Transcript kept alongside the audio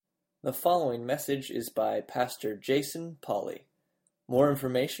The following message is by Pastor Jason Pauley. More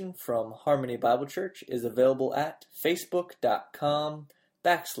information from Harmony Bible Church is available at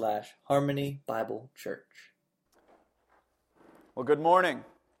facebook.com/Harmony Bible Church. Well, good morning.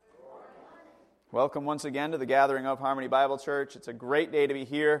 Welcome once again to the gathering of Harmony Bible Church. It's a great day to be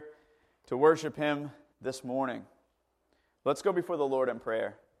here to worship Him this morning. Let's go before the Lord in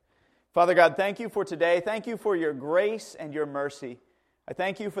prayer. Father God, thank you for today. Thank you for your grace and your mercy. I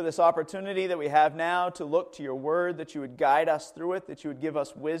thank you for this opportunity that we have now to look to your word, that you would guide us through it, that you would give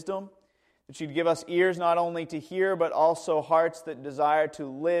us wisdom, that you'd give us ears not only to hear, but also hearts that desire to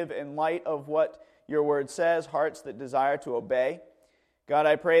live in light of what your word says, hearts that desire to obey. God,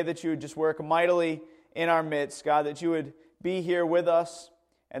 I pray that you would just work mightily in our midst, God, that you would be here with us,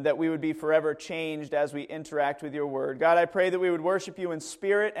 and that we would be forever changed as we interact with your word. God, I pray that we would worship you in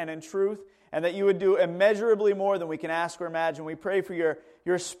spirit and in truth, and that you would do immeasurably more than we can ask or imagine. We pray for your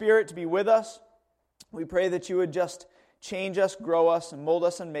Spirit to be with us. We pray that you would just change us, grow us, and mold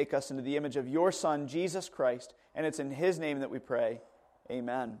us and make us into the image of your Son, Jesus Christ. And it's in His name that we pray.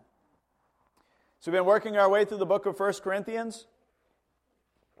 Amen. So we've been working our way through the book of 1 Corinthians.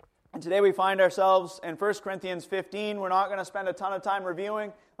 And today we find ourselves in 1 Corinthians 15. We're not going to spend a ton of time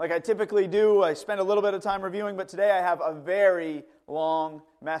reviewing like I typically do. I spend a little bit of time reviewing, but today I have a very long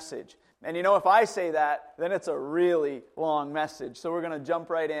message. And you know, if I say that, then it's a really long message. So we're going to jump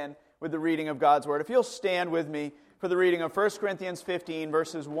right in with the reading of God's Word. If you'll stand with me for the reading of 1 Corinthians 15,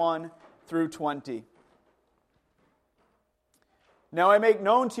 verses 1 through 20. Now I make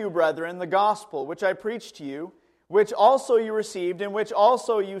known to you, brethren, the gospel which I preached to you, which also you received, in which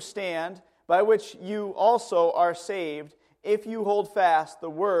also you stand, by which you also are saved, if you hold fast the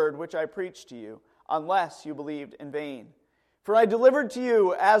word which I preached to you, unless you believed in vain. For I delivered to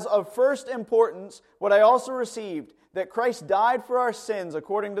you as of first importance what I also received, that Christ died for our sins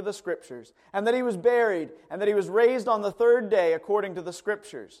according to the Scriptures, and that He was buried, and that He was raised on the third day according to the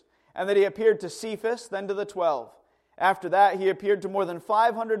Scriptures, and that He appeared to Cephas, then to the 12. After that He appeared to more than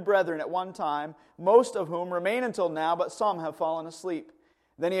 500 brethren at one time, most of whom remain until now, but some have fallen asleep.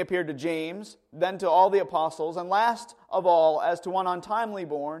 Then He appeared to James, then to all the apostles, and last of all, as to one untimely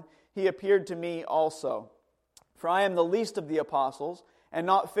born, He appeared to me also. For I am the least of the apostles, and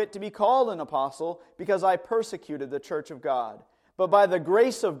not fit to be called an apostle, because I persecuted the church of God. But by the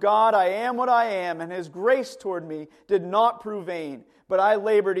grace of God I am what I am, and His grace toward me did not prove vain. But I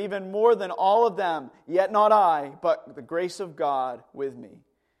labored even more than all of them, yet not I, but the grace of God with me.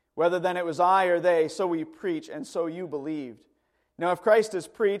 Whether then it was I or they, so we preach, and so you believed. Now if Christ is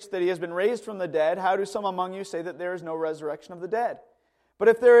preached that He has been raised from the dead, how do some among you say that there is no resurrection of the dead? But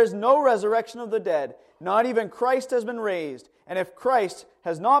if there is no resurrection of the dead, not even Christ has been raised. And if Christ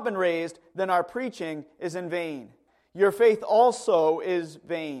has not been raised, then our preaching is in vain. Your faith also is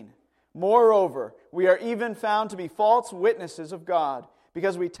vain. Moreover, we are even found to be false witnesses of God,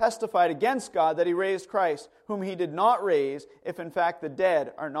 because we testified against God that He raised Christ, whom He did not raise, if in fact the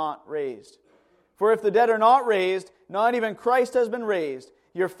dead are not raised. For if the dead are not raised, not even Christ has been raised.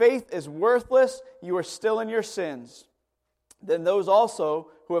 Your faith is worthless, you are still in your sins. Then those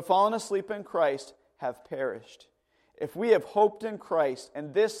also who have fallen asleep in Christ have perished. If we have hoped in Christ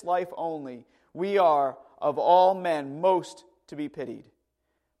and this life only, we are of all men most to be pitied.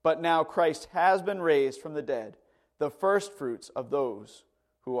 But now Christ has been raised from the dead, the firstfruits of those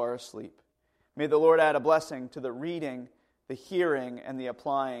who are asleep. May the Lord add a blessing to the reading, the hearing, and the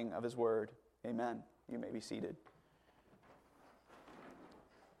applying of His word. Amen. You may be seated.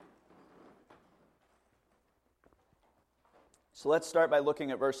 So let's start by looking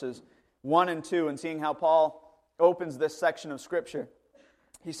at verses 1 and 2 and seeing how Paul opens this section of Scripture.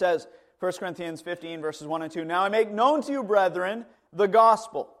 He says, 1 Corinthians 15, verses 1 and 2, Now I make known to you, brethren, the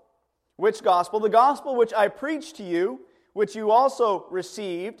gospel. Which gospel? The gospel which I preached to you, which you also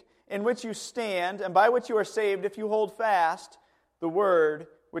received, in which you stand, and by which you are saved, if you hold fast the word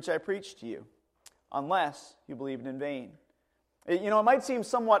which I preached to you, unless you believed in vain. You know, it might seem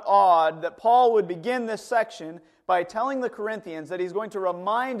somewhat odd that Paul would begin this section by telling the Corinthians that he's going to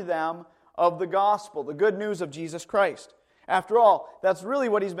remind them of the gospel, the good news of Jesus Christ. After all, that's really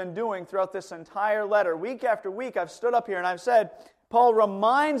what he's been doing throughout this entire letter. Week after week, I've stood up here and I've said, Paul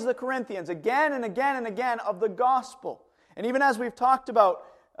reminds the Corinthians again and again and again of the gospel. And even as we've talked about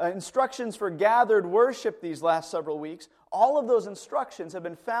instructions for gathered worship these last several weeks, all of those instructions have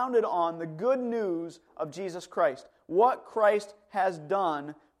been founded on the good news of Jesus Christ, what Christ has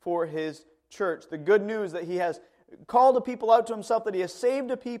done for His church, the good news that He has called a people out to Himself, that He has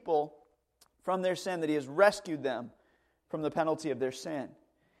saved a people from their sin, that He has rescued them from the penalty of their sin.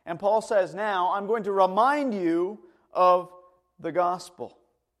 And Paul says, now, I'm going to remind you of the gospel.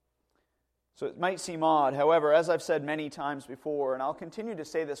 So it might seem odd. However, as I've said many times before, and I'll continue to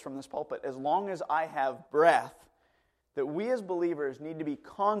say this from this pulpit as long as I have breath, that we as believers need to be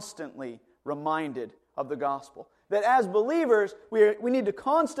constantly reminded of the gospel. That as believers, we need to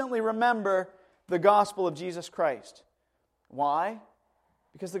constantly remember the gospel of Jesus Christ. Why?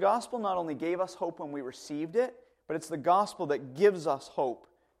 Because the gospel not only gave us hope when we received it, but it's the gospel that gives us hope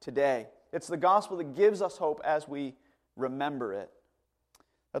today. It's the gospel that gives us hope as we remember it.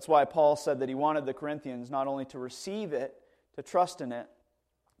 That's why Paul said that he wanted the Corinthians not only to receive it, to trust in it,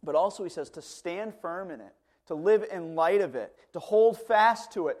 but also, he says, to stand firm in it, to live in light of it, to hold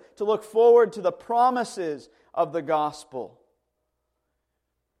fast to it, to look forward to the promises of the gospel.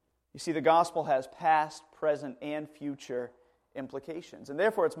 You see, the gospel has past, present, and future implications. And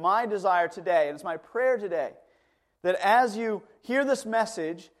therefore, it's my desire today, and it's my prayer today, that as you hear this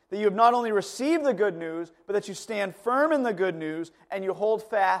message, that you have not only received the good news, but that you stand firm in the good news and you hold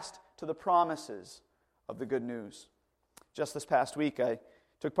fast to the promises of the good news. Just this past week, I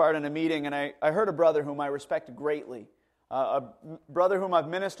took part in a meeting, and I heard a brother whom I respect greatly, a brother whom I've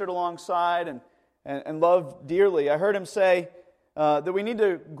ministered alongside and love dearly. I heard him say that we need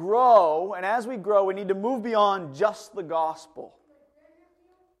to grow, and as we grow, we need to move beyond just the gospel.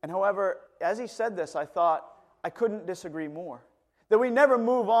 And however, as he said this, I thought I couldn't disagree more. That we never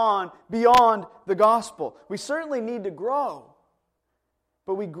move on beyond the gospel. We certainly need to grow,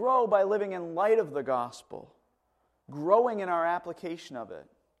 but we grow by living in light of the gospel, growing in our application of it,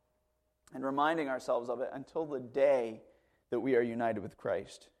 and reminding ourselves of it until the day that we are united with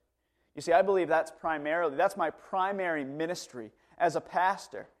Christ. You see, I believe that's my primary ministry as a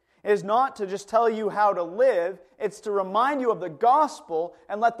pastor. It is not to just tell you how to live, it's to remind you of the gospel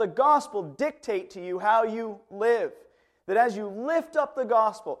and let the gospel dictate to you how you live. That as you lift up the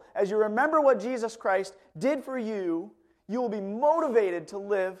gospel, as you remember what Jesus Christ did for you, you will be motivated to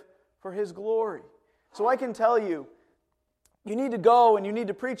live for His glory. So I can tell you, you need to go and you need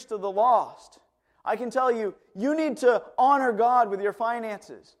to preach to the lost. I can tell you, you need to honor God with your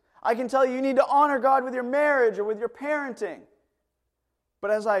finances. I can tell you, you need to honor God with your marriage or with your parenting.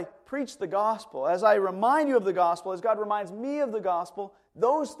 But as I preach the gospel, as I remind you of the gospel, as God reminds me of the gospel,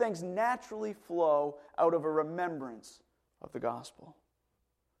 those things naturally flow out of a remembrance of the gospel.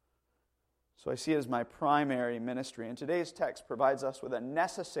 So I see it as my primary ministry. And today's text provides us with a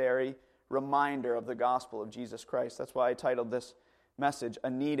necessary reminder of the gospel of Jesus Christ. That's why I titled this message, A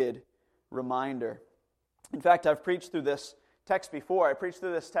Needed Reminder. In fact, I've preached through this text before. I preached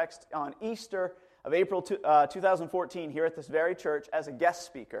through this text on Easter of April 2014 here at this very church as a guest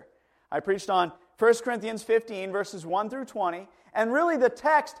speaker. I preached on 1 Corinthians 15, verses 1 through 20, and really the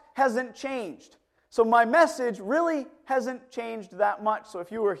text hasn't changed. So my message really hasn't changed that much. So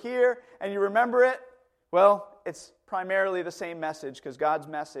if you were here and you remember it, well, it's primarily the same message because God's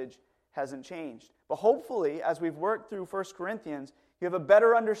message hasn't changed. But hopefully, as we've worked through 1 Corinthians, you have a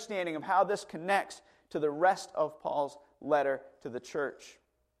better understanding of how this connects to the rest of Paul's letter to the church.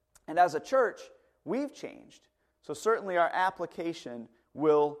 And as a church, we've changed. So certainly our application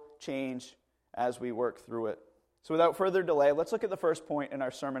will change as we work through it. So without further delay, let's look at the first point in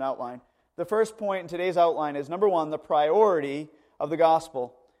our sermon outline. The first point in today's outline is, number one, the priority of the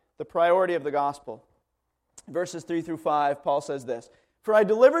gospel. The priority of the gospel. Verses 3 through 5, Paul says this, "For I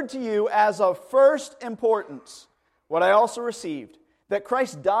delivered to you as of first importance what I also received, that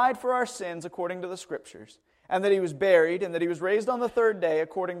Christ died for our sins according to the Scriptures, and that He was buried, and that He was raised on the third day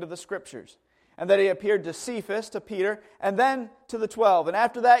according to the Scriptures, and that He appeared to Cephas, to Peter, and then to the 12. And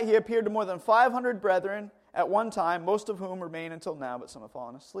after that He appeared to more than 500 brethren at one time, most of whom remain until now, but some have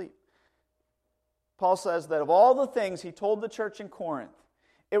fallen asleep." Paul says that of all the things he told the church in Corinth,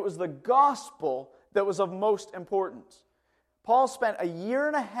 it was the gospel that was of most importance. Paul spent a year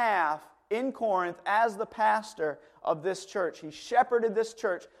and a half in Corinth as the pastor of this church. He shepherded this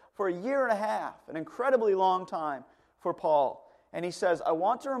church for a year and a half, an incredibly long time for Paul. And he says, I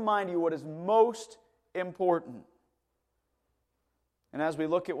want to remind you what is most important. And as we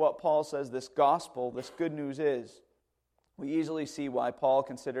look at what Paul says this gospel, this good news is, we easily see why Paul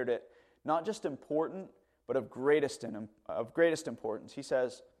considered it not just important, but of greatest importance. He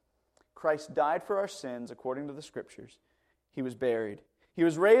says, Christ died for our sins according to the Scriptures. He was buried. He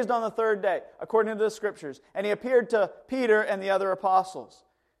was raised on the third day according to the Scriptures. And He appeared to Peter and the other apostles.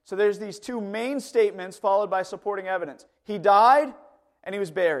 So there's these two main statements followed by supporting evidence. He died and He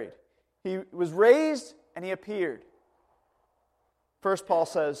was buried. He was raised and He appeared. First, Paul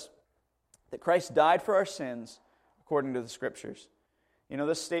says that Christ died for our sins according to the Scriptures. You know,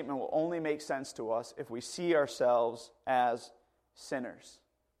 this statement will only make sense to us if we see ourselves as sinners.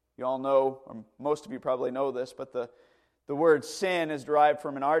 You all know, or most of you probably know this, but the The word sin is derived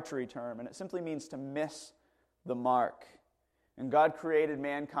from an archery term, and it simply means to miss the mark. And God created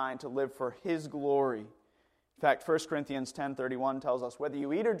mankind to live for His glory. In fact, 1 Corinthians 10:31 tells us, whether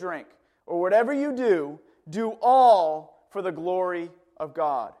you eat or drink, or whatever you do all for the glory of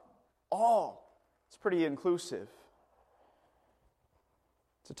God. All. It's pretty inclusive.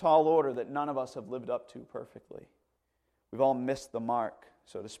 It's a tall order that none of us have lived up to perfectly. We've all missed the mark,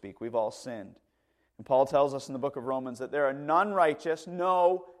 so to speak. We've all sinned. And Paul tells us in the book of Romans that there are none righteous,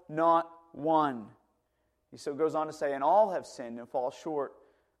 no, not one. He so goes on to say, and all have sinned and fall short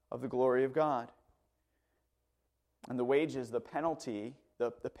of the glory of God. And the wages, the penalty,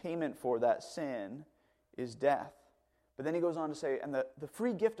 the payment for that sin is death. But then he goes on to say, and the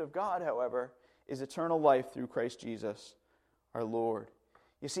free gift of God, however, is eternal life through Christ Jesus our Lord.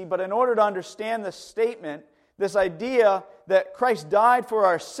 You see, but in order to understand this statement, this idea that Christ died for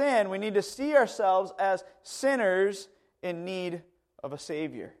our sin, we need to see ourselves as sinners in need of a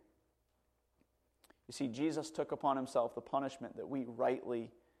Savior. You see, Jesus took upon Himself the punishment that we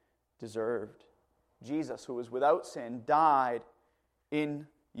rightly deserved. Jesus, who was without sin, died in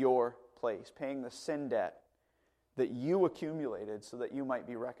your place, paying the sin debt that you accumulated so that you might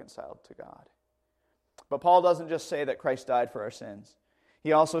be reconciled to God. But Paul doesn't just say that Christ died for our sins.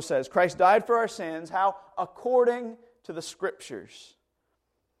 He also says, Christ died for our sins, how? According to the Scriptures.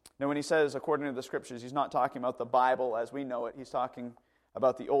 Now, when he says according to the Scriptures, he's not talking about the Bible as we know it. He's talking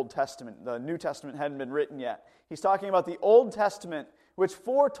about the Old Testament. The New Testament hadn't been written yet. He's talking about the Old Testament, which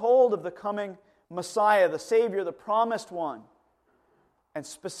foretold of the coming Messiah, the Savior, the promised one. And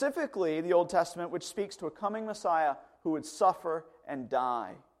specifically, the Old Testament, which speaks to a coming Messiah who would suffer and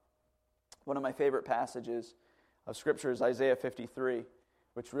die. One of my favorite passages of Scripture is Isaiah 53,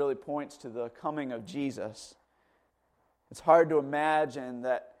 which really points to the coming of Jesus. It's hard to imagine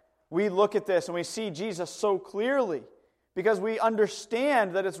that we look at this and we see Jesus so clearly because we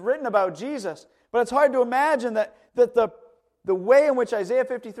understand that it's written about Jesus. But it's hard to imagine that the way in which Isaiah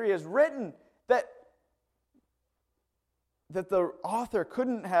 53 is written, that the author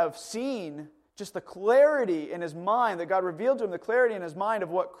couldn't have seen just the clarity in his mind, that God revealed to him the clarity in his mind of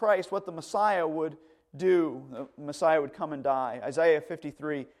what Christ, what the Messiah would do. The Messiah would come and die. Isaiah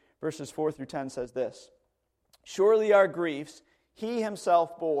 53, verses 4 through 10 says this, surely our griefs He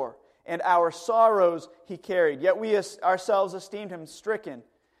Himself bore, and our sorrows He carried. Yet we ourselves esteemed Him stricken,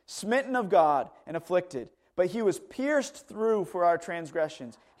 smitten of God, and afflicted. But He was pierced through for our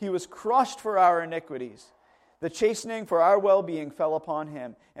transgressions. He was crushed for our iniquities. The chastening for our well-being fell upon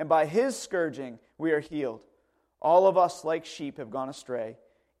Him, and by His scourging we are healed. All of us like sheep have gone astray.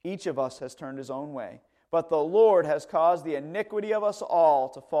 Each of us has turned his own way. But the Lord has caused the iniquity of us all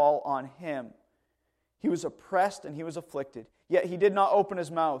to fall on Him. He was oppressed and He was afflicted, yet He did not open His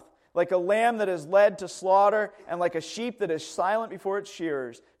mouth. Like a lamb that is led to slaughter, and like a sheep that is silent before its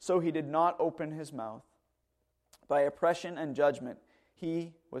shearers, so He did not open His mouth. By oppression and judgment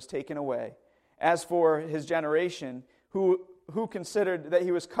He was taken away. As for His generation, who considered that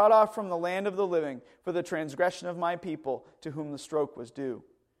He was cut off from the land of the living for the transgression of my people, to whom the stroke was due.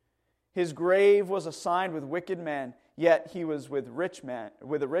 His grave was assigned with wicked men, yet He was with a rich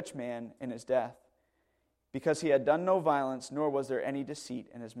man in His death, because He had done no violence, nor was there any deceit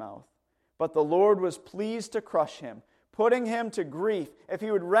in His mouth. But the Lord was pleased to crush Him, putting Him to grief. If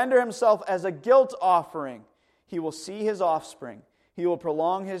He would render Himself as a guilt offering, He will see His offspring. He will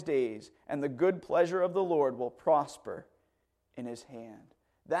prolong His days, and the good pleasure of the Lord will prosper in His hand.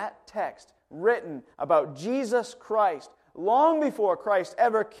 That text written about Jesus Christ, long before Christ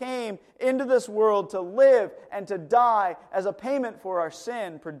ever came into this world to live and to die as a payment for our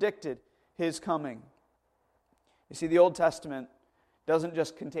sin, predicted His coming. You see, the Old Testament doesn't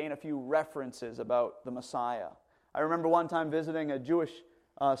just contain a few references about the Messiah. I remember one time visiting a Jewish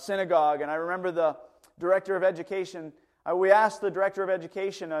synagogue, and I remember the director of education. We asked the director of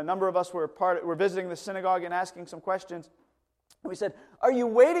education, a number of us were visiting the synagogue and asking some questions. We said, are you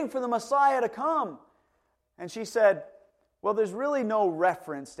waiting for the Messiah to come? And she said, well, there's really no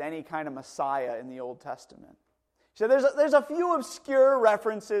reference to any kind of Messiah in the Old Testament. She said, there's a few obscure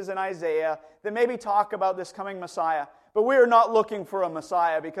references in Isaiah that maybe talk about this coming Messiah, but we are not looking for a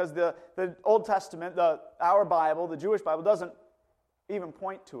Messiah because the Old Testament, our Bible, the Jewish Bible, doesn't even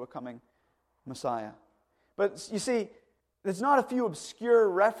point to a coming Messiah. But you see, there's not a few obscure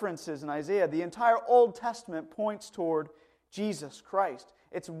references in Isaiah. The entire Old Testament points toward Jesus Christ.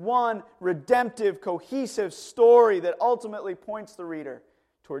 It's one redemptive, cohesive story that ultimately points the reader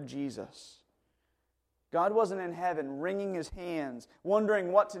toward Jesus. God wasn't in heaven wringing His hands,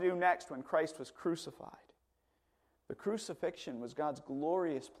 wondering what to do next when Christ was crucified. The crucifixion was God's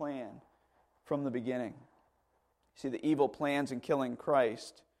glorious plan from the beginning. See, the evil plans in killing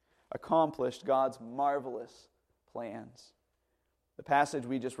Christ accomplished God's marvelous plans. The passage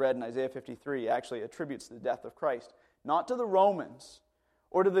we just read in Isaiah 53 actually attributes the death of Christ not to the Romans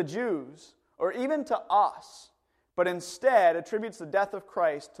or to the Jews or even to us, but instead attributes the death of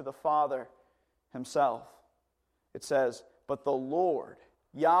Christ to the Father himself. It says, "But the Lord,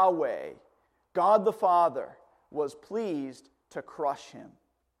 Yahweh, God the Father, was pleased to crush him."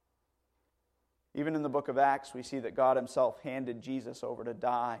 Even in the book of Acts, we see that God himself handed Jesus over to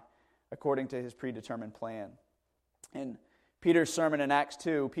die according to his predetermined plan. In Peter's sermon in Acts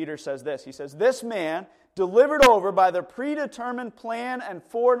 2, Peter says this. He says, "This man, delivered over by the predetermined plan and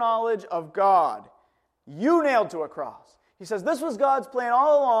foreknowledge of God, you nailed to a cross." He says, this was God's plan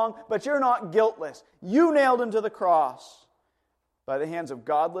all along, but you're not guiltless. You nailed him to the cross by the hands of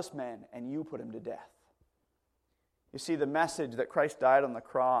godless men, and you put him to death. You see, the message that Christ died on the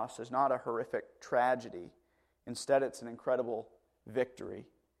cross is not a horrific tragedy. Instead, it's an incredible victory.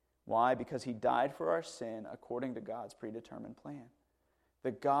 Why? Because he died for our sin according to God's predetermined plan.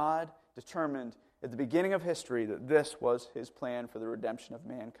 That God determined at the beginning of history that this was his plan for the redemption of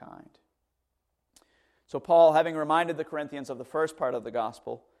mankind. So Paul, having reminded the Corinthians of the first part of the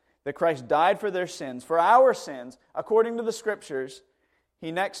gospel, that Christ died for their sins, for our sins, according to the Scriptures,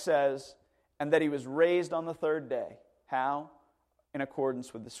 he next says, and that he was raised on the third day. How? In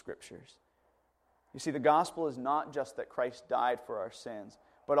accordance with the Scriptures. You see, the gospel is not just that Christ died for our sins,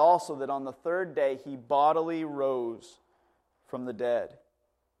 but also that on the third day he bodily rose from the dead.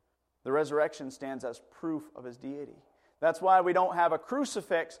 The resurrection stands as proof of his deity. That's why we don't have a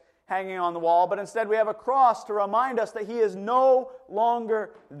crucifix hanging on the wall, but instead we have a cross to remind us that he is no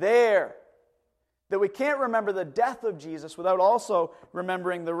longer there. That we can't remember the death of Jesus without also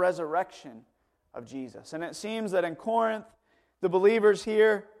remembering the resurrection of Jesus. And it seems that in Corinth, the believers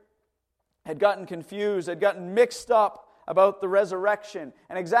here had gotten confused, had gotten mixed up about the resurrection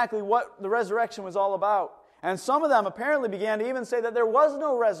and exactly what the resurrection was all about. And some of them apparently began to even say that there was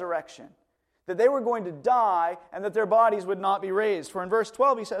no resurrection, that they were going to die and that their bodies would not be raised. For in verse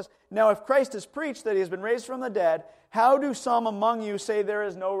 12 he says, "Now if Christ is preached that he has been raised from the dead, how do some among you say there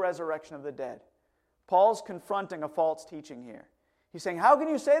is no resurrection of the dead?" Paul's confronting a false teaching here. He's saying, how can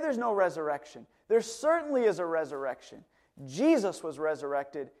you say there's no resurrection? There certainly is a resurrection. Jesus was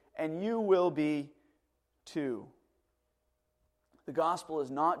resurrected, and you will be too. The gospel is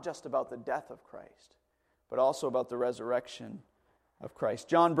not just about the death of Christ, but also about the resurrection of Christ.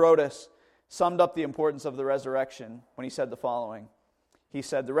 John Brodus summed up the importance of the resurrection when he said the following. He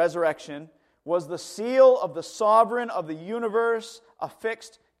said, "The resurrection was the seal of the sovereign of the universe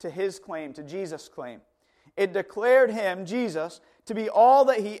affixed to his claim, to Jesus' claim. It declared him, Jesus, to be all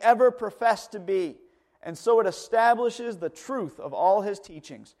that he ever professed to be, and so it establishes the truth of all his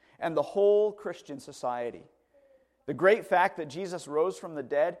teachings and the whole Christian society. The great fact that Jesus rose from the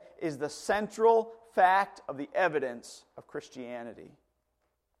dead is the central fact of the evidence of Christianity."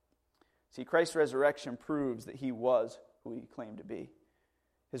 See, Christ's resurrection proves that he was who he claimed to be.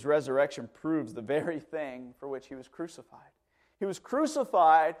 His resurrection proves the very thing for which he was crucified. He was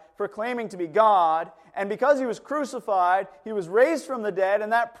crucified for claiming to be God, and because he was crucified, he was raised from the dead,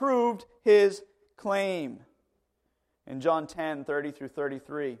 and that proved his claim. In John 10:30 through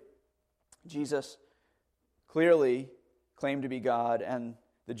 33, Jesus clearly claimed to be God, and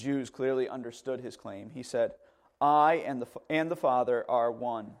the Jews clearly understood his claim. He said, "I and the Father are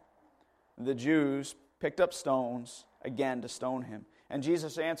one." The Jews picked up stones again to stone him. And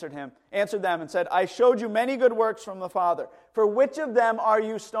Jesus answered them and said, "I showed you many good works from the Father. For which of them are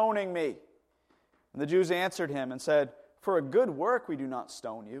you stoning me?" And the Jews answered him and said, "For a good work we do not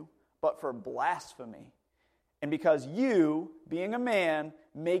stone you, but for blasphemy. And because you, being a man,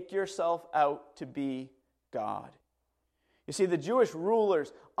 make yourself out to be God." You see, the Jewish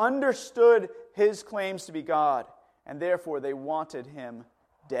rulers understood his claims to be God, and therefore they wanted him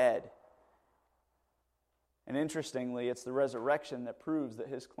dead. And interestingly, it's the resurrection that proves that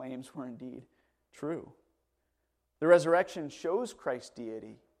his claims were indeed true. The resurrection shows Christ's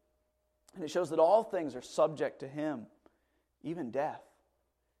deity, and it shows that all things are subject to him, even death.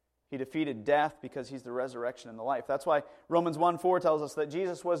 He defeated death because he's the resurrection and the life. That's why Romans 1:4 tells us that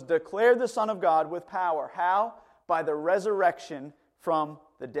Jesus was declared the Son of God with power. How? By the resurrection from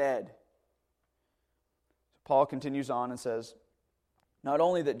the dead. Paul continues on and says, not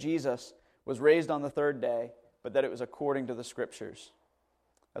only that Jesus was raised on the third day, but that it was according to the Scriptures.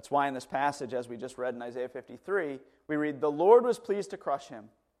 That's why in this passage, as we just read in Isaiah 53, we read, "The Lord was pleased to crush him,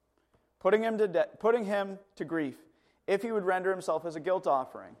 putting him to grief, if he would render himself as a guilt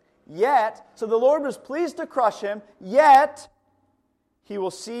offering. Yet," so the Lord was pleased to crush him, "yet he will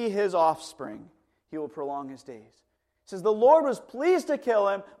see his offspring. he will prolong his days. He says, the Lord was pleased to kill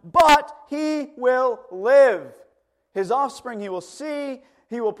him, but he will live. His offspring he will see,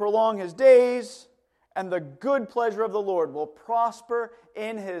 he will prolong his days, and the good pleasure of the Lord will prosper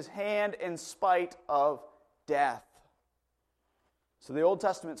in his hand in spite of death. So the Old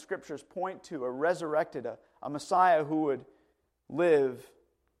Testament scriptures point to a resurrected, a Messiah who would live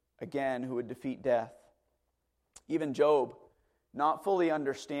again, who would defeat death. Even Job, not fully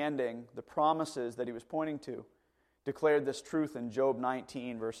understanding the promises that he was pointing to, declared this truth in Job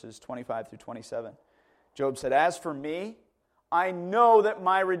 19, verses 25 through 27. Job said, as for me, I know that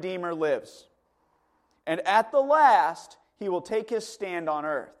my Redeemer lives, and at the last he will take his stand on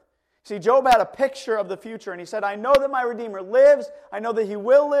earth. See, Job had a picture of the future, and he said, I know that my Redeemer lives, I know that he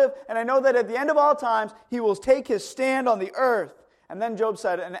will live, and I know that at the end of all times, he will take his stand on the earth. And then Job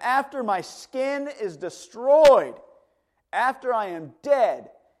said, and after my skin is destroyed, after I am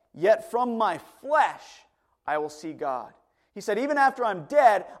dead, yet from my flesh I will see God. He said, even after I'm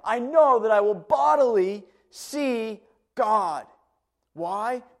dead, I know that I will bodily see God.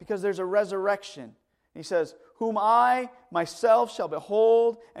 Why? Because there's a resurrection. He says, whom I myself shall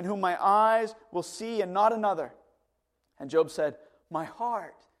behold, and whom my eyes will see, and not another. And Job said, my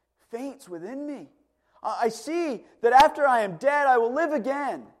heart faints within me. I see that after I am dead, I will live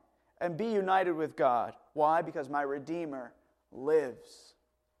again and be united with God. Why? Because my Redeemer lives.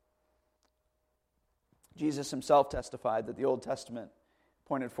 Jesus himself testified that the Old Testament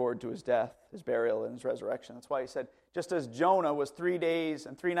pointed forward to his death, his burial, and his resurrection. That's why he said, just as Jonah was 3 days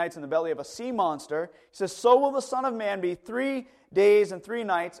and 3 nights in the belly of a sea monster, he says, so will the Son of Man be 3 days and 3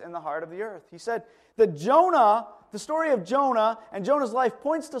 nights in the heart of the earth. He said that Jonah, the story of Jonah and Jonah's life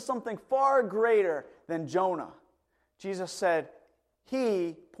points to something far greater than Jonah. Jesus said,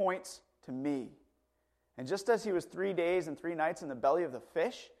 he points to me. And just as he was 3 days and 3 nights in the belly of the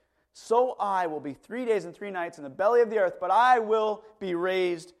fish, so I will be 3 days and 3 nights in the belly of the earth, but I will be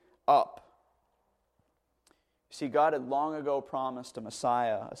raised up. You see, God had long ago promised a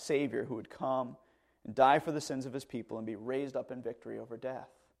Messiah, a Savior who would come and die for the sins of his people and be raised up in victory over death.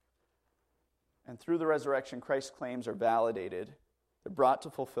 And through the resurrection, Christ's claims are validated, they're brought to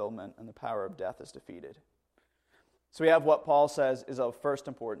fulfillment, and the power of death is defeated. So we have what Paul says is of first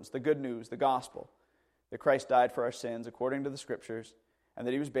importance, the good news, the gospel, that Christ died for our sins according to the Scriptures, and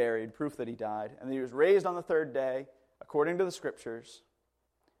that he was buried, proof that he died, and that he was raised on the third day according to the Scriptures,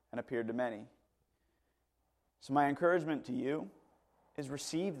 and appeared to many. So my encouragement to you is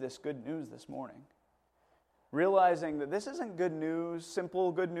receive this good news this morning. Realizing that this isn't good news,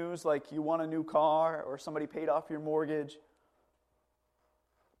 simple good news like you want a new car or somebody paid off your mortgage.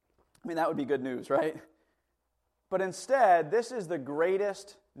 I mean, that would be good news, right? But instead, this is the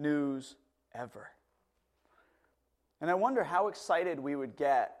greatest news ever. And I wonder how excited we would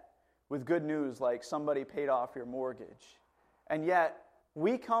get with good news like somebody paid off your mortgage. And yet,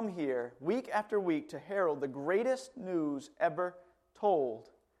 we come here week after week to herald the greatest news ever told.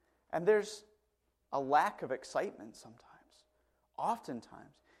 And there's a lack of excitement sometimes,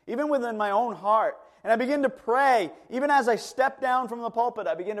 oftentimes, even within my own heart. And I begin to pray, even as I step down from the pulpit,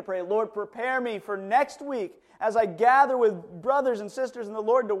 I begin to pray, Lord, prepare me for next week as I gather with brothers and sisters in the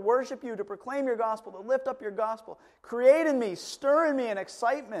Lord to worship you, to proclaim your gospel, to lift up your gospel. Create in me, stir in me an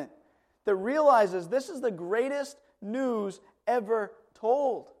excitement that realizes this is the greatest news ever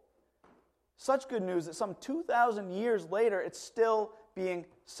told. Such good news that some 2,000 years later, it's still being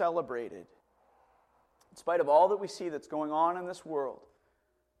celebrated. In spite of all that we see that's going on in this world,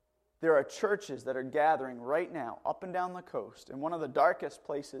 there are churches that are gathering right now up and down the coast in one of the darkest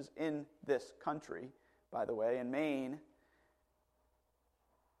places in this country, by the way, in Maine,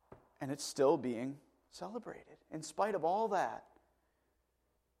 and it's still being celebrated in spite of all that.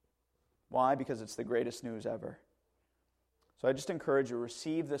 Why? Because it's the greatest news ever. So I just encourage you to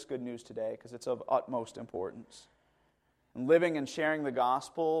receive this good news today because it's of utmost importance. And living and sharing the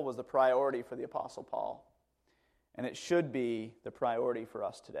gospel was the priority for the Apostle Paul. And it should be the priority for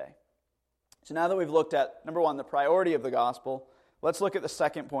us today. So now that we've looked at, number one, the priority of the gospel, let's look at the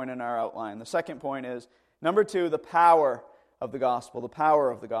second point in our outline. The second point is, number two, the power of the gospel. The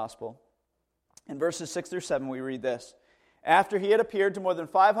power of the gospel. In verses 6 through 7, we read this. After he had appeared to more than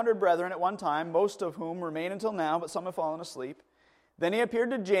 500 brethren at one time, most of whom remain until now, but some have fallen asleep, then he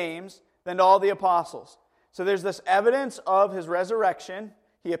appeared to James, then to all the apostles. So there's this evidence of his resurrection.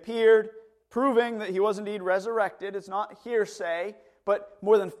 He appeared, proving that he was indeed resurrected. It's not hearsay, but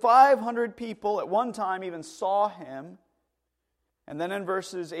more than 500 people at one time even saw him. And then in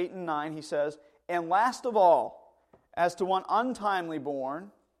verses 8 and 9 he says, and last of all, as to one untimely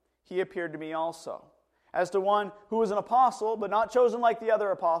born, he appeared to me also. as to one who was an apostle, but not chosen like the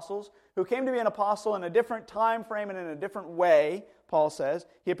other apostles, who came to be an apostle in a different time frame and in a different way, Paul says.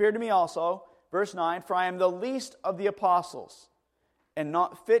 He appeared to me also, verse 9, for I am the least of the apostles, and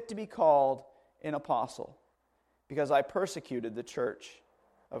not fit to be called an apostle, because I persecuted the church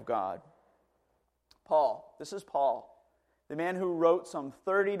of God. Paul, this is Paul, the man who wrote some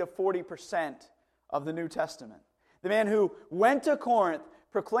 30 to 40% of the New Testament. The man who went to Corinth,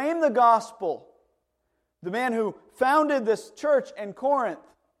 proclaimed the gospel. The man who founded this church in Corinth,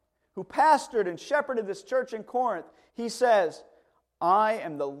 who pastored and shepherded this church in Corinth. He says, I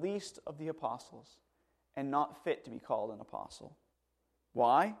am the least of the apostles and not fit to be called an apostle.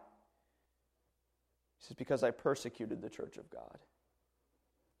 Why? He says, because I persecuted the church of God.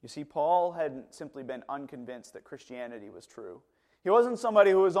 You see, Paul hadn't simply been unconvinced that Christianity was true. He wasn't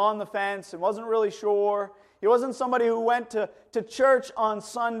somebody who was on the fence and wasn't really sure. He wasn't somebody who went to church on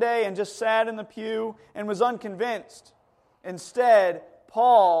Sunday and just sat in the pew and was unconvinced. Instead,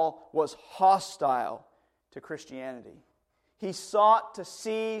 Paul was hostile to Christianity. He sought to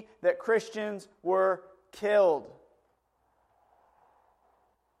see that Christians were killed.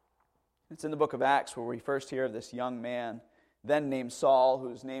 It's in the book of Acts where we first hear of this young man, then named Saul,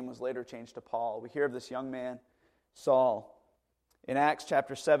 whose name was later changed to Paul. We hear of this young man, Saul. In Acts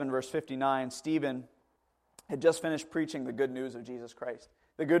chapter 7, verse 59, Stephen had just finished preaching the good news of Jesus Christ.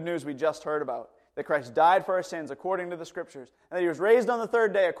 The good news we just heard about. That Christ died for our sins according to the Scriptures. And that He was raised on the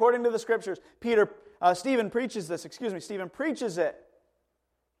third day according to the Scriptures. Stephen preaches it.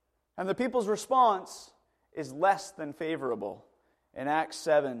 And the people's response is less than favorable. In Acts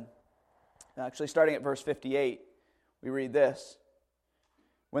 7, actually starting at verse 58, we read this.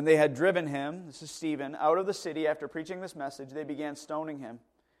 When they had driven him, this is Stephen, out of the city after preaching this message, they began stoning him.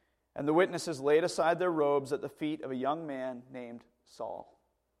 And the witnesses laid aside their robes at the feet of a young man named Saul.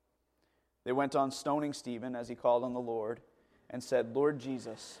 They went on stoning Stephen as he called on the Lord and said, Lord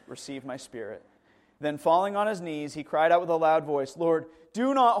Jesus, receive my spirit. Then falling on his knees, he cried out with a loud voice, Lord,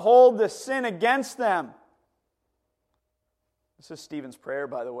 do not hold this sin against them. This is Stephen's prayer,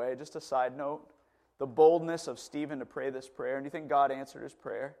 by the way, just a side note. The boldness of Stephen to pray this prayer. And do you think God answered his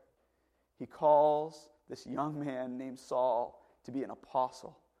prayer? He calls this young man named Saul to be an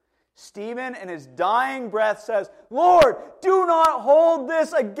apostle. Stephen, in his dying breath, says, Lord, do not hold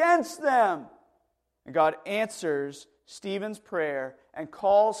this against them. And God answers Stephen's prayer and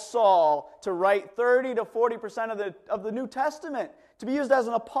calls Saul to write 30 to 40% of the New Testament, to be used as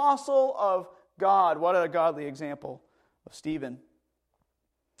an apostle of God. What a godly example of Stephen.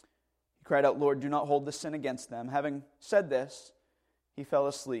 He cried out, Lord, do not hold this sin against them. Having said this, he fell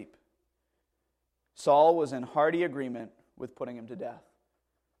asleep. Saul was in hearty agreement with putting him to death.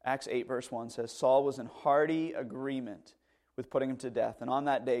 Acts 8 verse 1 says, Saul was in hearty agreement with putting him to death. And on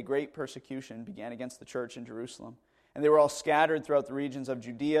that day, great persecution began against the church in Jerusalem. And they were all scattered throughout the regions of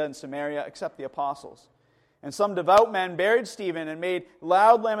Judea and Samaria, except the apostles. And some devout men buried Stephen and made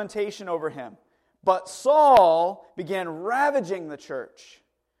loud lamentation over him. But Saul began ravaging the church,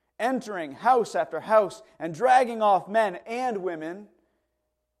 entering house after house and dragging off men and women.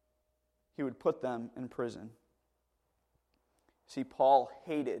 He would put them in prison. See, Paul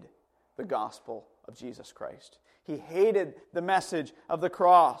hated the gospel of Jesus Christ. He hated the message of the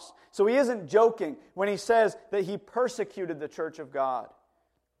cross. So he isn't joking when he says that he persecuted the church of God.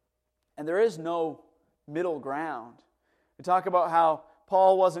 And there is no middle ground. We talk about how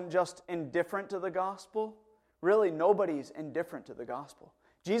Paul wasn't just indifferent to the gospel. Really, nobody's indifferent to the gospel.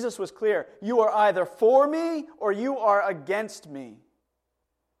 Jesus was clear, you are either for me or you are against me.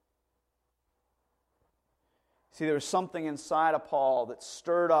 See, there was something inside of Paul that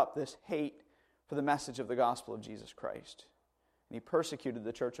stirred up this hate for the message of the gospel of Jesus Christ. And he persecuted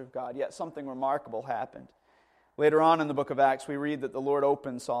the church of God, yet something remarkable happened. Later on in the book of Acts, we read that the Lord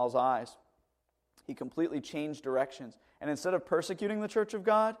opened Saul's eyes. He completely changed directions. And instead of persecuting the church of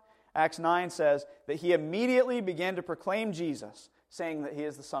God, Acts 9 says that he immediately began to proclaim Jesus, saying that he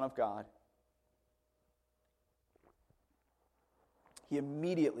is the Son of God. He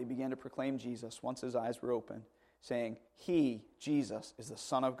immediately began to proclaim Jesus once his eyes were opened, saying, he, Jesus, is the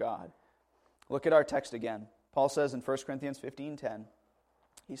Son of God. Look at our text again. Paul says in 1 Corinthians 15:10,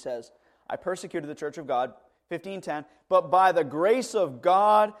 he says, I persecuted the church of God, 15:10, but by the grace of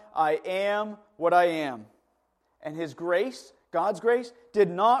God I am what I am. And his grace, God's grace, did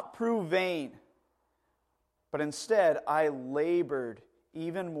not prove vain, but instead I labored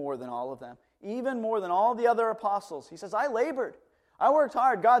even more than all of them, even more than all the other apostles. He says, I labored. I worked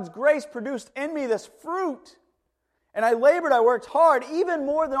hard. God's grace produced in me this fruit. And I labored, I worked hard, even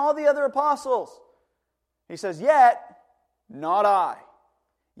more than all the other apostles. He says, yet, not I.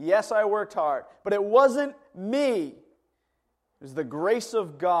 Yes, I worked hard, but it wasn't me. It was the grace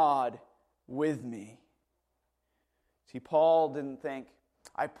of God with me. See, Paul didn't think,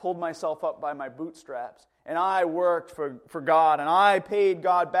 I pulled myself up by my bootstraps, and I worked for God, and I paid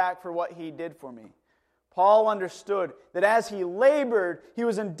God back for what He did for me. Paul understood that as he labored, he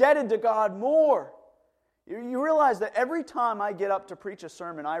was indebted to God more. You realize that every time I get up to preach a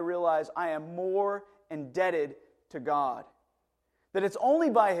sermon, I realize I am more indebted to God. That it's only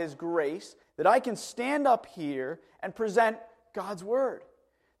by His grace that I can stand up here and present God's Word.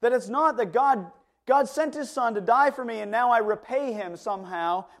 That it's not that God sent His Son to die for me and now I repay Him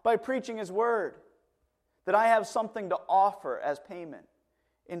somehow by preaching His Word. That I have something to offer as payment.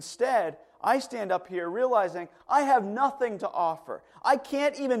 Instead, I stand up here realizing I have nothing to offer. I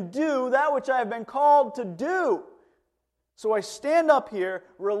can't even do that which I have been called to do. So I stand up here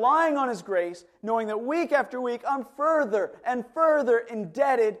relying on His grace, knowing that week after week I'm further and further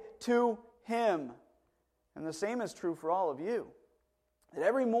indebted to Him. And the same is true for all of you. That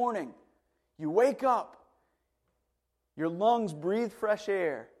every morning you wake up, your lungs breathe fresh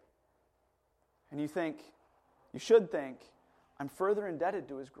air, and you should think, I'm further indebted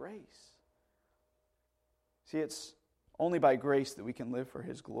to His grace. See, it's only by grace that we can live for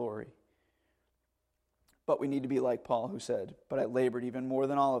His glory. But we need to be like Paul, who said, but I labored even more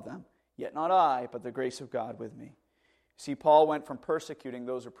than all of them. Yet not I, but the grace of God with me. See, Paul went from persecuting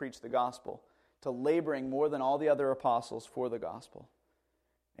those who preached the gospel to laboring more than all the other apostles for the gospel.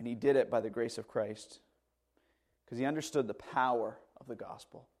 And he did it by the grace of Christ, because he understood the power of the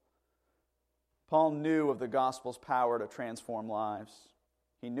gospel. Paul knew of the gospel's power to transform lives.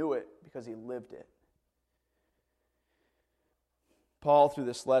 He knew it because he lived it. Paul, through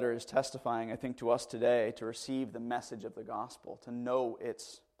this letter, is testifying, I think, to us today to receive the message of the gospel, to know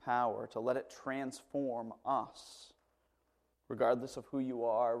its power, to let it transform us, regardless of who you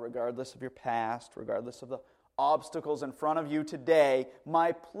are, regardless of your past, regardless of the obstacles in front of you today.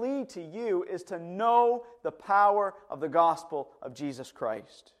 My plea to you is to know the power of the gospel of Jesus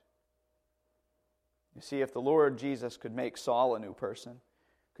Christ. You see, if the Lord Jesus could make Saul a new person,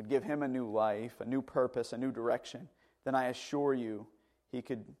 could give him a new life, a new purpose, a new direction, then I assure you He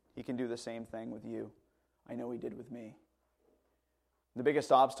can do the same thing with you. I know He did with me. The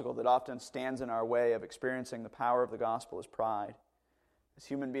biggest obstacle that often stands in our way of experiencing the power of the gospel is pride. As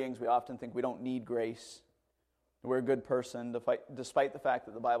human beings, we often think we don't need grace. We're a good person, despite the fact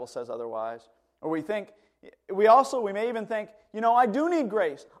that the Bible says otherwise. Or we may even think, I do need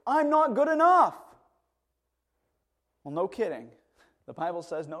grace. I'm not good enough. Well, no kidding. The Bible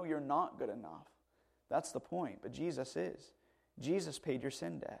says, no, you're not good enough. That's the point, but Jesus is. Jesus paid your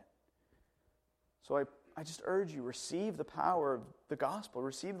sin debt. So I just urge you, receive the power of the gospel.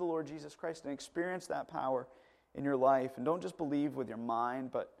 Receive the Lord Jesus Christ and experience that power in your life. And don't just believe with your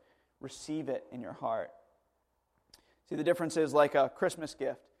mind, but receive it in your heart. See, the difference is like a Christmas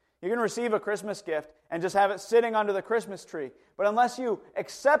gift. You can receive a Christmas gift and just have it sitting under the Christmas tree. But unless you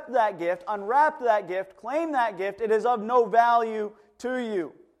accept that gift, unwrap that gift, claim that gift, it is of no value to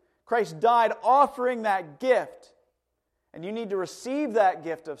you. Christ died offering that gift. And you need to receive that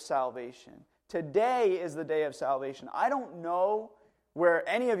gift of salvation. Today is the day of salvation. I don't know where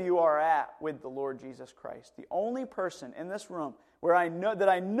any of you are at with the Lord Jesus Christ. The only person in this room where I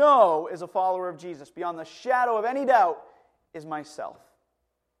know is a follower of Jesus, beyond the shadow of any doubt, is myself.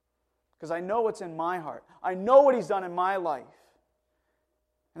 Because I know what's in my heart. I know what He's done in my life.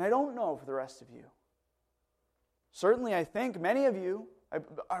 And I don't know for the rest of you. Certainly, I think many of you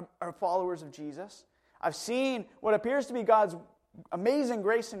are followers of Jesus. I've seen what appears to be God's amazing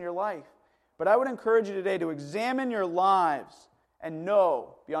grace in your life. But I would encourage you today to examine your lives and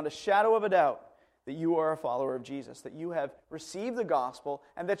know, beyond a shadow of a doubt, that you are a follower of Jesus, that you have received the gospel,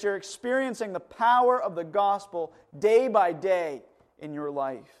 and that you're experiencing the power of the gospel day by day in your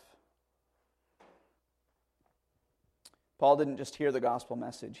life. Paul didn't just hear the gospel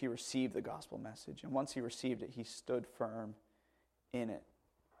message, he received the gospel message. And once he received it, he stood firm in it.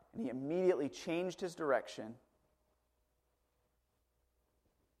 And he immediately changed his direction.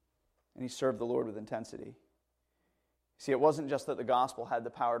 And he served the Lord with intensity. See, it wasn't just that the gospel had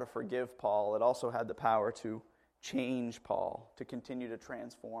the power to forgive Paul, it also had the power to change Paul, to continue to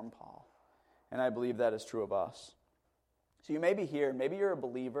transform Paul. And I believe that is true of us. So you may be here, maybe you're a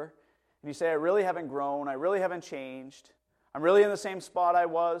believer, and you say, I really haven't grown, I really haven't changed, I'm really in the same spot I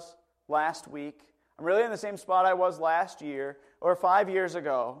was last week, I'm really in the same spot I was last year, or 5 years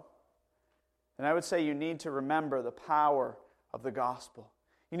ago. And I would say you need to remember the power of the gospel.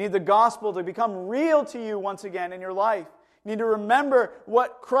 You need the gospel to become real to you once again in your life. You need to remember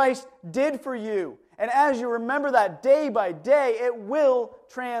what Christ did for you And as you remember that day by day, it will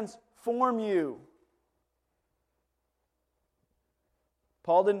transform you.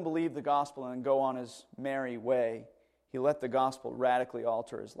 Paul didn't believe the gospel and go on his merry way. He let the gospel radically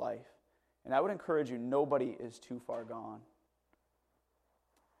alter his life. And I would encourage you, nobody is too far gone.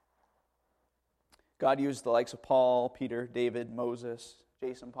 God used the likes of Paul, Peter, David, Moses,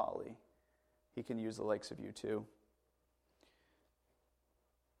 Jason Polly. He can use the likes of you too.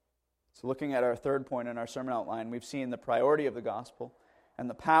 So looking at our third point in our sermon outline, we've seen the priority of the gospel and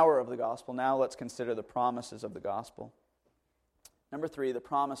the power of the gospel. Now let's consider the promises of the gospel. Number 3, the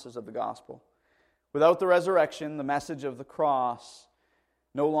promises of the gospel. Without the resurrection, the message of the cross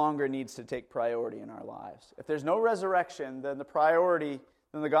no longer needs to take priority in our lives. If there's no resurrection, then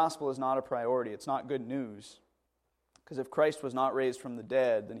the gospel is not a priority. It's not good news. Because if Christ was not raised from the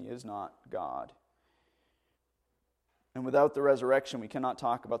dead, then he is not God. And without the resurrection, we cannot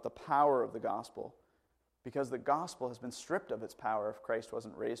talk about the power of the gospel, because the gospel has been stripped of its power if Christ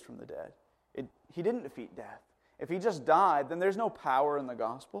wasn't raised from the dead. He didn't defeat death. If he just died, then there's no power in the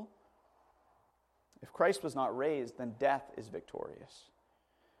gospel. If Christ was not raised, then death is victorious.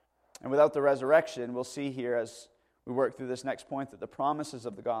 And without the resurrection, we'll see here as we work through this next point that the promises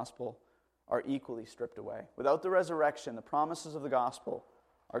of the gospel are equally stripped away. Without the resurrection, the promises of the gospel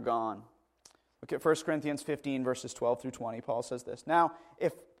are gone. Look at 1 Corinthians 15, verses 12 through 20. Paul says this, "Now,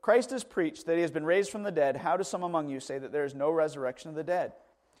 if Christ is preached that he has been raised from the dead, how do some among you say that there is no resurrection of the dead?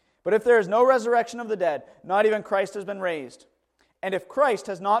 But if there is no resurrection of the dead, not even Christ has been raised. And if Christ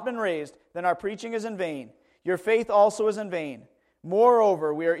has not been raised, then our preaching is in vain. Your faith also is in vain.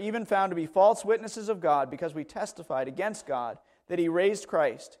 Moreover, we are even found to be false witnesses of God, because we testified against God that he raised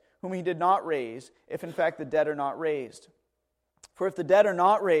Christ, whom he did not raise, if in fact the dead are not raised. For if the dead are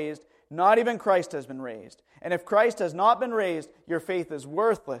not raised, not even Christ has been raised. And if Christ has not been raised, your faith is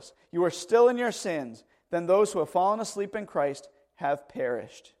worthless. You are still in your sins. Then those who have fallen asleep in Christ have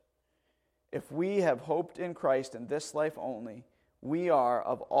perished. If we have hoped in Christ in this life only, we are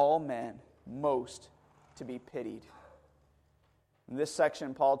of all men most to be pitied." In this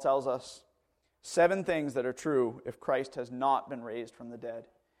section, Paul tells us 7 things that are true if Christ has not been raised from the dead.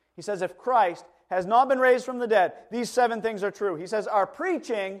 He says if Christ has not been raised from the dead, these 7 things are true. He says our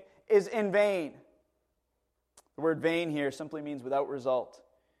preaching is in vain. The word vain here simply means without result.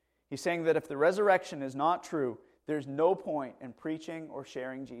 He's saying that if the resurrection is not true, there's no point in preaching or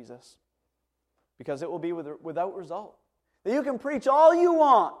sharing Jesus, because it will be without result. That you can preach all you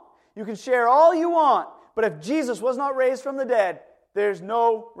want, you can share all you want, but if Jesus was not raised from the dead, there's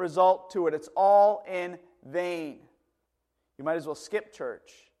no result to it. It's all in vain. You might as well skip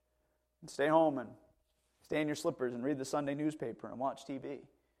church and stay home and stay in your slippers and read the Sunday newspaper and watch TV.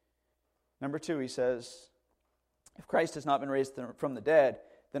 Number 2, he says, if Christ has not been raised from the dead,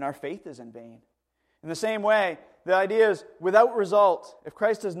 then our faith is in vain. In the same way, the idea is without result. If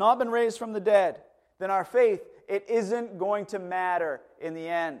Christ has not been raised from the dead, then our faith, it isn't going to matter in the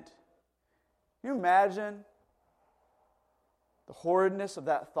end. Can you imagine the horridness of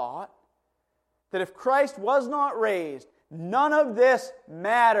that thought? That if Christ was not raised, none of this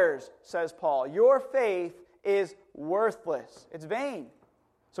matters, says Paul. Your faith is worthless. It's vain.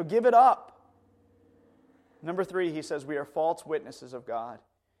 So give it up. Number 3, he says we are false witnesses of God.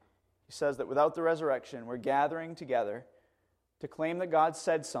 He says that without the resurrection, we're gathering together to claim that God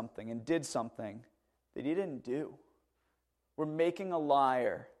said something and did something that he didn't do. We're making a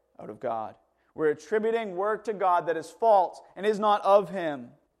liar out of God. We're attributing work to God that is false and is not of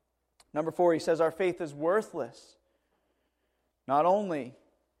him. Number 4, he says our faith is worthless. Not only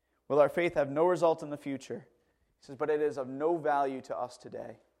will our faith have no result in the future, he says, but it is of no value to us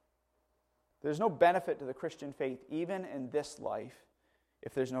today. There's no benefit to the Christian faith, even in this life,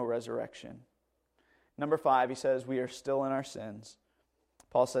 if there's no resurrection. Number 5, he says we are still in our sins.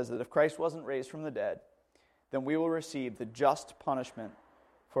 Paul says that if Christ wasn't raised from the dead, then we will receive the just punishment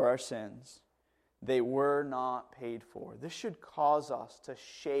for our sins. They were not paid for. This should cause us to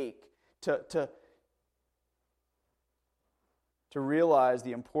shake, to realize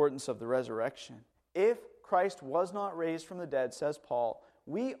the importance of the resurrection. If Christ was not raised from the dead, says Paul,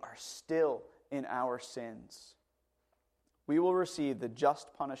 we are still in our sins. We will receive the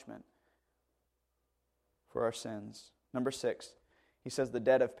just punishment for our sins. Number 6, he says the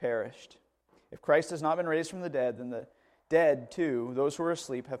dead have perished. If Christ has not been raised from the dead, then the dead too, those who are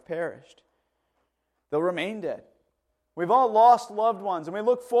asleep, have perished. They'll remain dead. We've all lost loved ones, and we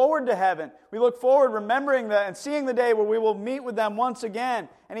look forward to heaven. We look forward remembering that and seeing the day where we will meet with them once again.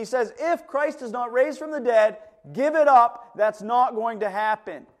 And he says, if Christ is not raised from the dead, give it up. That's not going to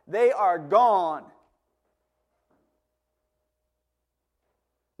happen. They are gone.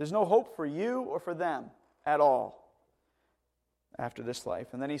 There's no hope for you or for them at all after this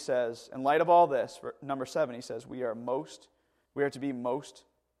life. And then he says, in light of all this, number 7, he says, we are to be most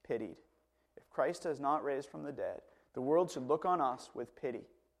pitied. If Christ has not raised from the dead, the world should look on us with pity,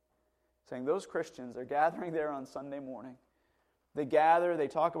 saying those Christians are gathering there on Sunday morning. They gather, they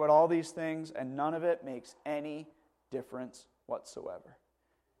talk about all these things, and none of it makes any difference whatsoever.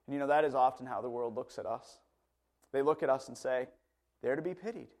 And that is often how the world looks at us. They look at us and say, they're to be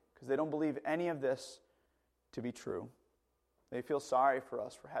pitied, because they don't believe any of this to be true. They feel sorry for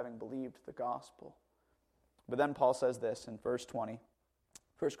us for having believed the gospel. But then Paul says this in verse 20,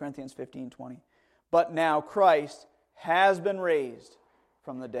 1 Corinthians 15:20. But now Christ has been raised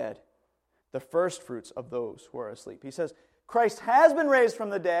from the dead, the firstfruits of those who are asleep. He says, Christ has been raised from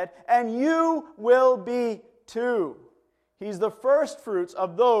the dead, and you will be too. He's the firstfruits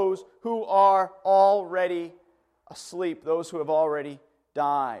of those who are already asleep, those who have already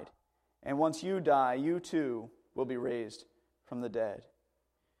died. And once you die, you too will be raised from the dead.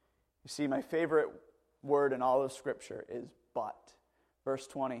 You see, my favorite word in all of Scripture is but. Verse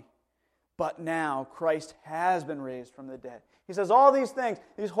 20. But now Christ has been raised from the dead. He says all these things,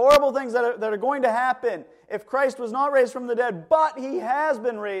 these horrible things that are going to happen if Christ was not raised from the dead, but He has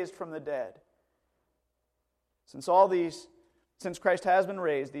been raised from the dead. Since Christ has been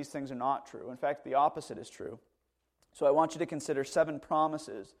raised, these things are not true. In fact, the opposite is true. So I want you to consider 7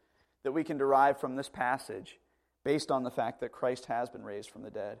 promises that we can derive from this passage based on the fact that Christ has been raised from the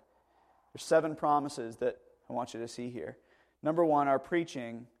dead. There's 7 promises that I want you to see here. Number 1, our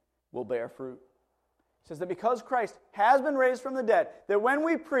preaching will bear fruit. It says that because Christ has been raised from the dead, that when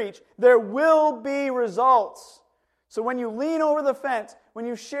we preach, there will be results. So when you lean over the fence, when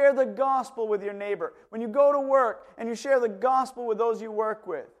you share the gospel with your neighbor, when you go to work and you share the gospel with those you work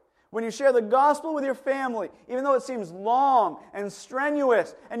with, when you share the gospel with your family, even though it seems long and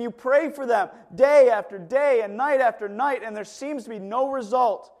strenuous, and you pray for them day after day and night after night, and there seems to be no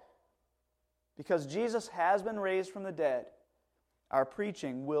result, because Jesus has been raised from the dead, our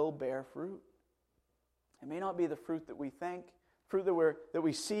preaching will bear fruit. It may not be the fruit that we think, fruit that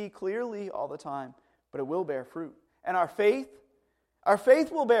we see clearly all the time, but it will bear fruit. And our faith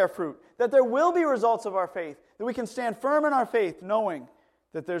will bear fruit, that there will be results of our faith, that we can stand firm in our faith, knowing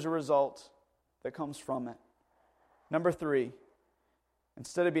that there's a result that comes from it. Number 3,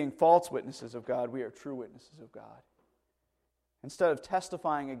 instead of being false witnesses of God, we are true witnesses of God. Instead of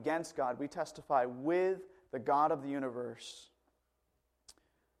testifying against God, we testify with the God of the universe.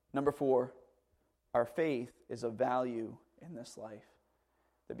 Number 4, our faith is of value in this life.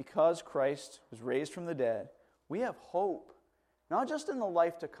 That because Christ was raised from the dead, we have hope, not just in the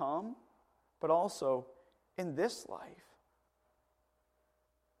life to come, but also in this life.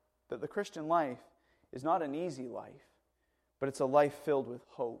 That the Christian life is not an easy life, but it's a life filled with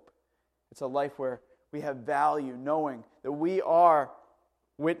hope. It's a life where we have value, knowing that we are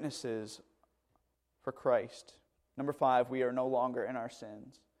witnesses for Christ. Number 5, we are no longer in our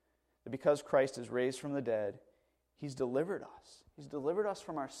sins. That because Christ is raised from the dead, He's delivered us. He's delivered us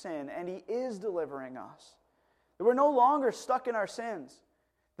from our sin, and He is delivering us. That we're no longer stuck in our sins.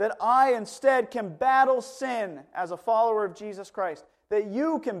 That I instead can battle sin as a follower of Jesus Christ. That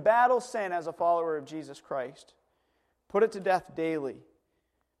you can battle sin as a follower of Jesus Christ. Put it to death daily,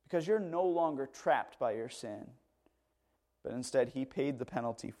 because you're no longer trapped by your sin. But instead, He paid the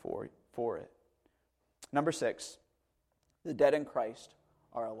penalty for it. Number 6, the dead in Christ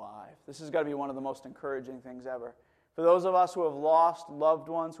are alive. This has got to be one of the most encouraging things ever. For those of us who have lost loved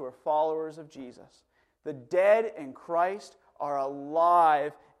ones who are followers of Jesus, the dead in Christ are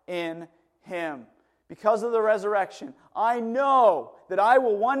alive in Him. Because of the resurrection, I know that I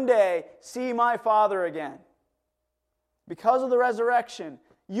will one day see my Father again. Because of the resurrection,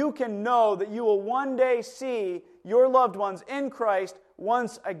 you can know that you will one day see your loved ones in Christ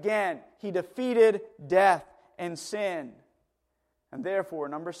once again. He defeated death and sin. And therefore,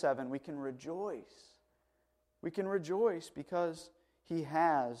 number 7, we can rejoice. We can rejoice because He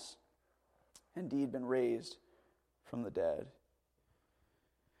has indeed been raised from the dead.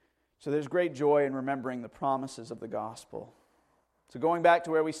 So there's great joy in remembering the promises of the gospel. So going back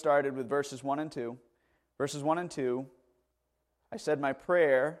to where we started with verses 1 and 2. Verses 1 and 2, I said my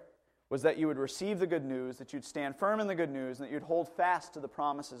prayer was that you would receive the good news, that you'd stand firm in the good news, and that you'd hold fast to the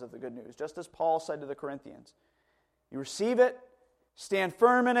promises of the good news, just as Paul said to the Corinthians. You receive it, stand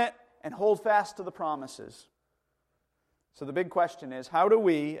firm in it, and hold fast to the promises. So the big question is, how do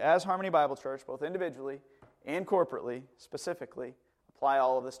we, as Harmony Bible Church, both individually and corporately, specifically, apply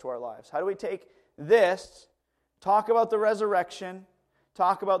all of this to our lives? How do we take this, talk about the resurrection,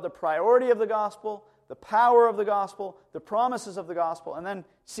 talk about the priority of the gospel, the power of the gospel, the promises of the gospel, and then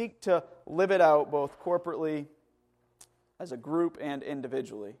seek to live it out both corporately, as a group, and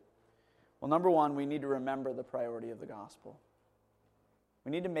individually. Well, number one, we need to remember the priority of the gospel.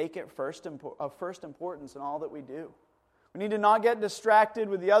 We need to make it of first importance in all that we do. We need to not get distracted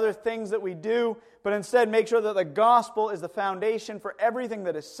with the other things that we do, but instead make sure that the gospel is the foundation for everything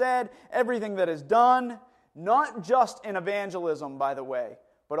that is said, everything that is done, not just in evangelism, by the way,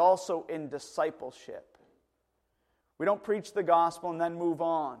 but also in discipleship. We don't preach the gospel and then move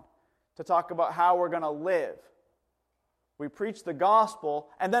on to talk about how we're going to live. We preach the gospel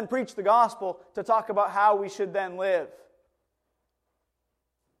and then preach the gospel to talk about how we should then live.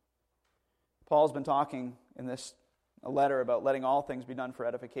 Paul's been talking in this letter about letting all things be done for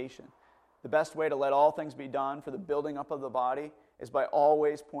edification. The best way to let all things be done for the building up of the body is by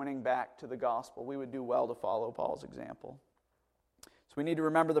always pointing back to the gospel. We would do well to follow Paul's example. So we need to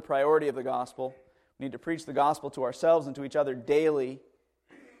remember the priority of the gospel. We need to preach the gospel to ourselves and to each other daily.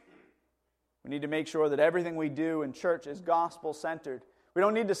 We need to make sure that everything we do in church is gospel-centered. We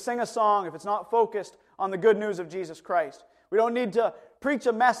don't need to sing a song if it's not focused on the good news of Jesus Christ. We don't need to preach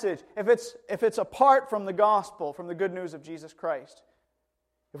a message if it's apart from the gospel, from the good news of Jesus Christ.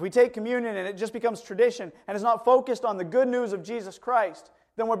 If we take communion and it just becomes tradition and is not focused on the good news of Jesus Christ,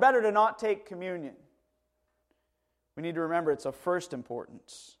 then we're better to not take communion. We need to remember it's of first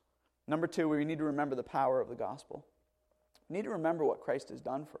importance. Number two, we need to remember the power of the gospel. We need to remember what Christ has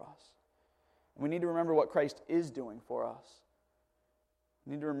done for us. We need to remember what Christ is doing for us.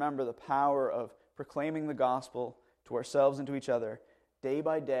 We need to remember the power of proclaiming the gospel to ourselves and to each other day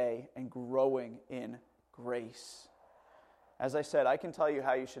by day and growing in grace. As I said, I can tell you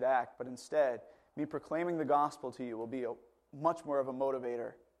how you should act, but instead, me proclaiming the gospel to you will be much more of a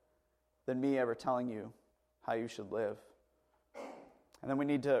motivator than me ever telling you how you should live. And then we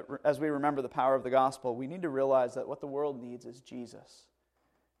need to, as we remember the power of the gospel, we need to realize that what the world needs is Jesus.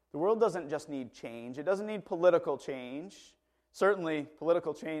 The world doesn't just need change. It doesn't need political change. Certainly,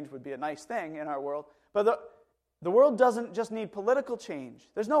 political change would be a nice thing in our world. But the world doesn't just need political change.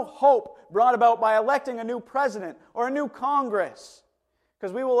 There's no hope brought about by electing a new president or a new Congress.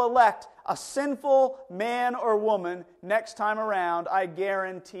 Because we will elect a sinful man or woman next time around, I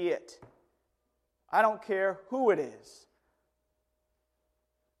guarantee it. I don't care who it is.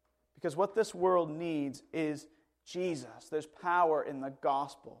 Because what this world needs is Jesus. There's power in the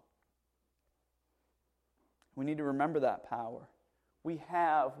gospel. We need to remember that power. We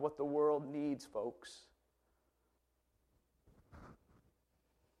have what the world needs, folks.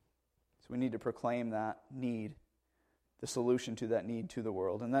 So we need to proclaim that need, the solution to that need to the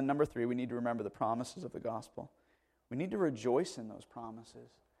world. And then number three, we need to remember the promises of the gospel. We need to rejoice in those promises.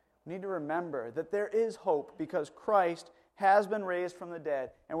 We need to remember that there is hope because Christ has been raised from the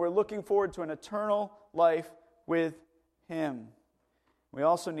dead, and we're looking forward to an eternal life with Him. We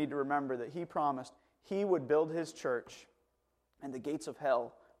also need to remember that He promised He would build His church, and the gates of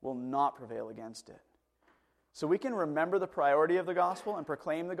hell will not prevail against it. So we can remember the priority of the gospel and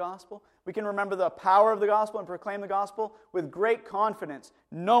proclaim the gospel. We can remember the power of the gospel and proclaim the gospel with great confidence,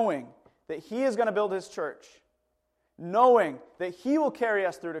 knowing that He is going to build His church, knowing that He will carry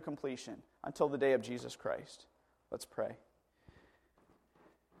us through to completion until the day of Jesus Christ. Let's pray.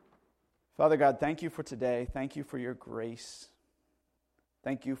 Father God, thank you for today. Thank you for your grace.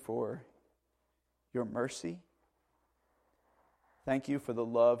 Thank you for your mercy. Thank you for the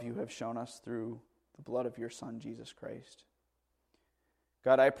love you have shown us through the blood of your Son, Jesus Christ.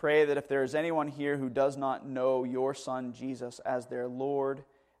 God, I pray that if there is anyone here who does not know your Son, Jesus, as their Lord,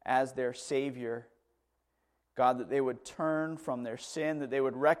 as their Savior, God, that they would turn from their sin, that they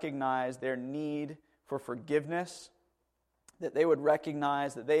would recognize their need for forgiveness, that they would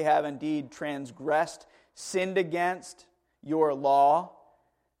recognize that they have indeed transgressed, sinned against your law,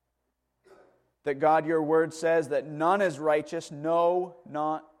 that God, your word says that none is righteous, no,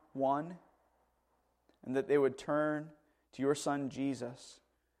 not one, and that they would turn to your Son Jesus,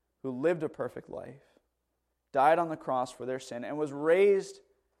 who lived a perfect life, died on the cross for their sin, and was raised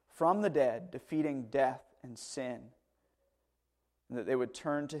from the dead, defeating death and sin, and that they would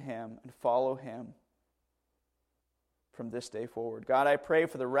turn to Him and follow Him from this day forward. God, I pray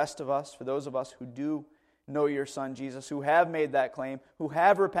for the rest of us, for those of us who do know your Son Jesus, who have made that claim, who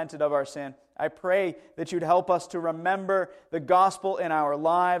have repented of our sin. I pray that you'd help us to remember the gospel in our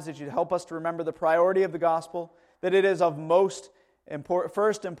lives, that you'd help us to remember the priority of the gospel, that it is of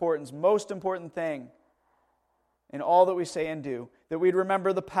first importance, most important thing in all that we say and do, that we'd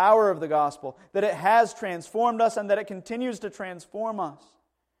remember the power of the gospel, that it has transformed us and that it continues to transform us.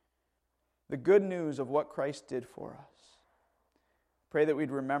 The good news of what Christ did for us. Pray that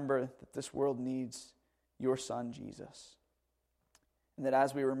we'd remember that this world needs your Son, Jesus. And that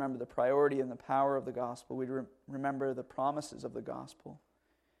as we remember the priority and the power of the gospel, we remember the promises of the gospel.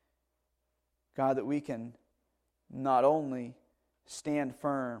 God, that we can not only stand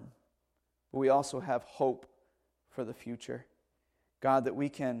firm, but we also have hope for the future. God, that we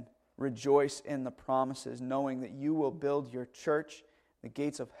can rejoice in the promises, knowing that you will build your church. The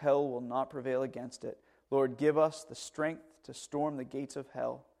gates of hell will not prevail against it. Lord, give us the strength to storm the gates of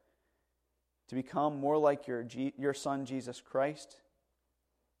hell, to become more like your Son, Jesus Christ,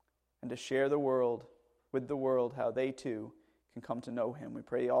 and to share with the world how they too can come to know him. We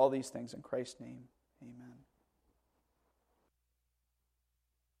pray all these things in Christ's name. Amen.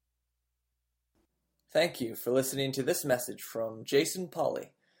 Thank you for listening to this message from Jason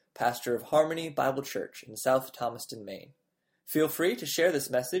Pauley, pastor of Harmony Bible Church in South Thomaston, Maine. Feel free to share this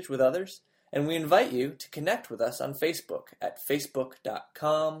message with others, and we invite you to connect with us on Facebook at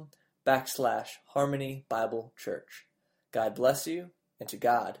facebook.com/Harmony Bible Church. God bless you, and to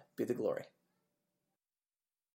God be the glory.